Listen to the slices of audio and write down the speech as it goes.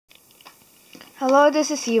Hello, this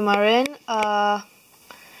is Yumarin.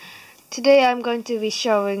 Today I'm going to be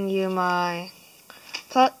showing you my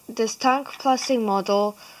this tank plastic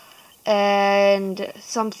model and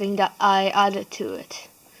something that I added to it.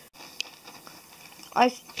 I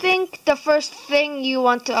think the first thing you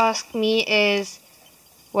want to ask me is,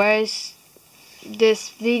 where's this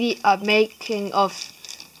video making of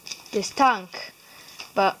this tank?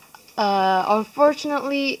 But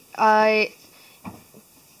unfortunately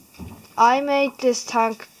I made this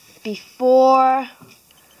tank before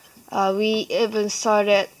we even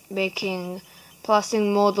started making plastic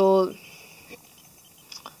model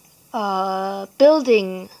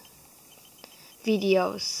building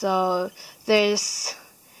videos, so there's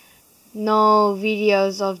no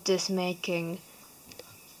videos of this making,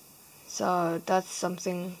 so that's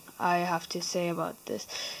something I have to say about this.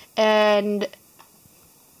 And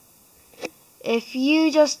if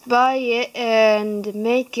you just buy it and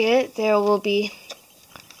make it, there will be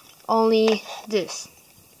only this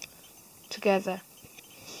together.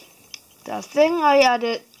 The thing I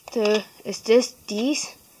added to is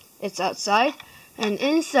these. It's outside, and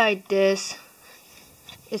inside this,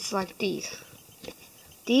 it's like these.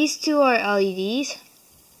 These two are LEDs,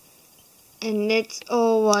 and it's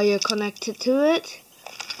all wire connected to it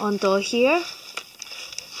onto here.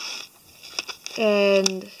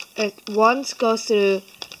 And it once goes through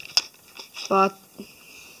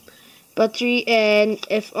battery, and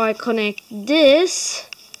if I connect this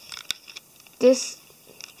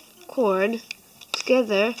cord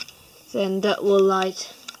together, then that will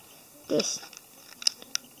light this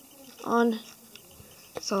on,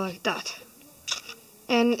 so like that.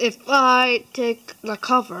 And if I take the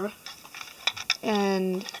cover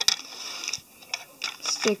and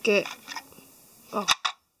stick it,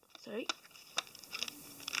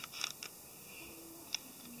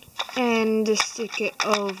 and stick it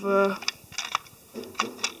over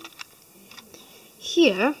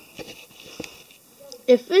here,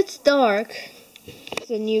 if it's dark,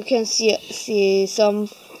 then you can see some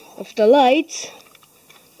of the lights,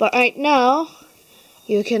 but right now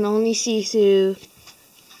you can only see through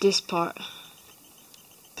this part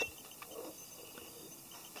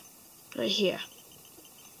right here.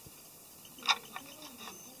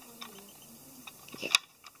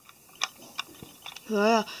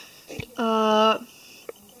 Yeah.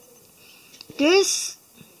 This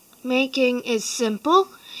making is simple.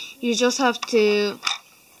 You just have to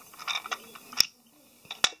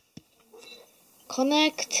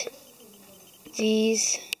connect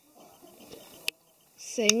these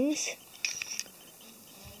things.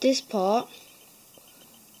 This part,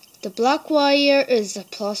 the black wire is the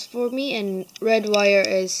plus for me, and red wire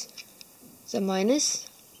is the minus.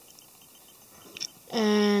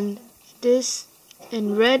 And this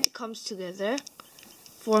in red comes together,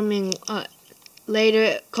 forming later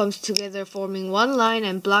it comes together forming one line,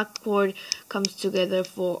 and black cord comes together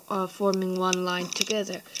for forming one line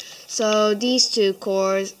together. So these two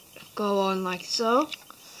cords go on like so,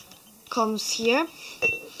 comes here.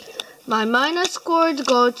 My minus cord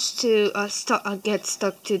goes to gets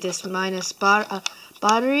stuck to this minus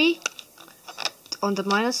battery on the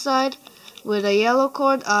minus side. With a yellow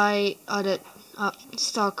cord I added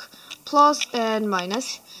stuck plus and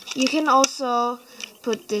minus. You can also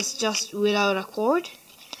put this just without a cord,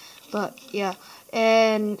 but yeah.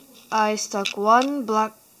 And I stuck one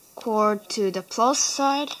black cord to the plus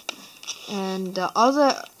side, and the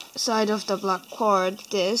other side of the black cord,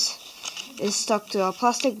 this is stuck to a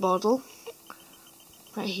plastic bottle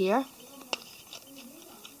right here.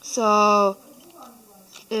 So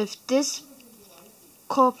if this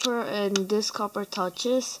copper and this copper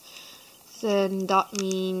touches, then that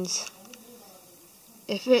means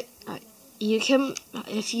if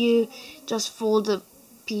you just fold a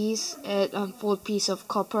piece of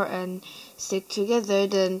copper and stick together,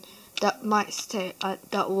 then that might stay.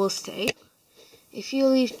 That will stay. If you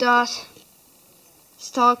leave that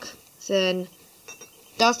stuck, then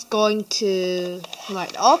that's going to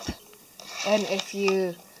light up. And if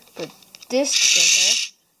you put this together,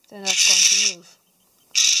 then that's going to move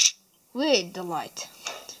with the light.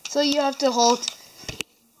 So you have to hold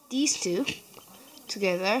these two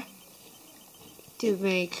together to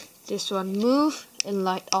make this one move and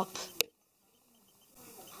light up.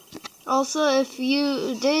 Also, if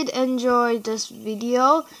you did enjoy this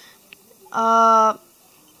video,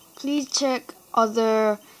 please check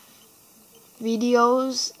other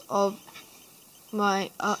videos of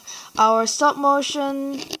my our stop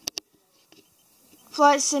motion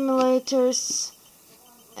flight simulators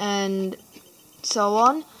and so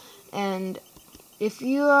on. And if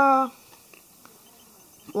you are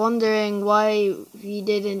wondering why we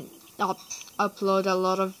didn't upload a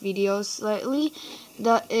lot of videos lately.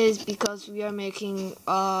 That is because we are making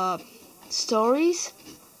stories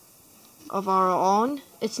of our own.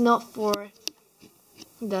 It's not for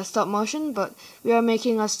the stop motion, but we are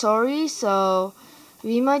making a story, so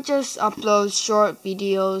we might just upload short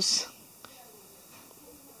videos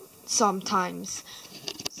sometimes.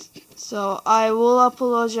 So I will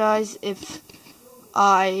apologize if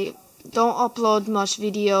I don't upload much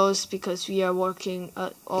videos because we are working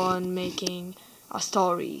on making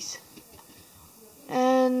stories.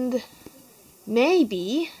 And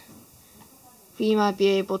maybe we might be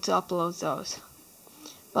able to upload those.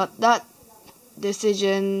 But that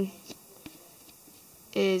decision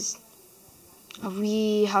is,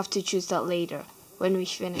 we have to choose that later when we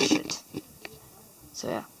finish it. So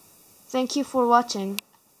yeah. Thank you for watching.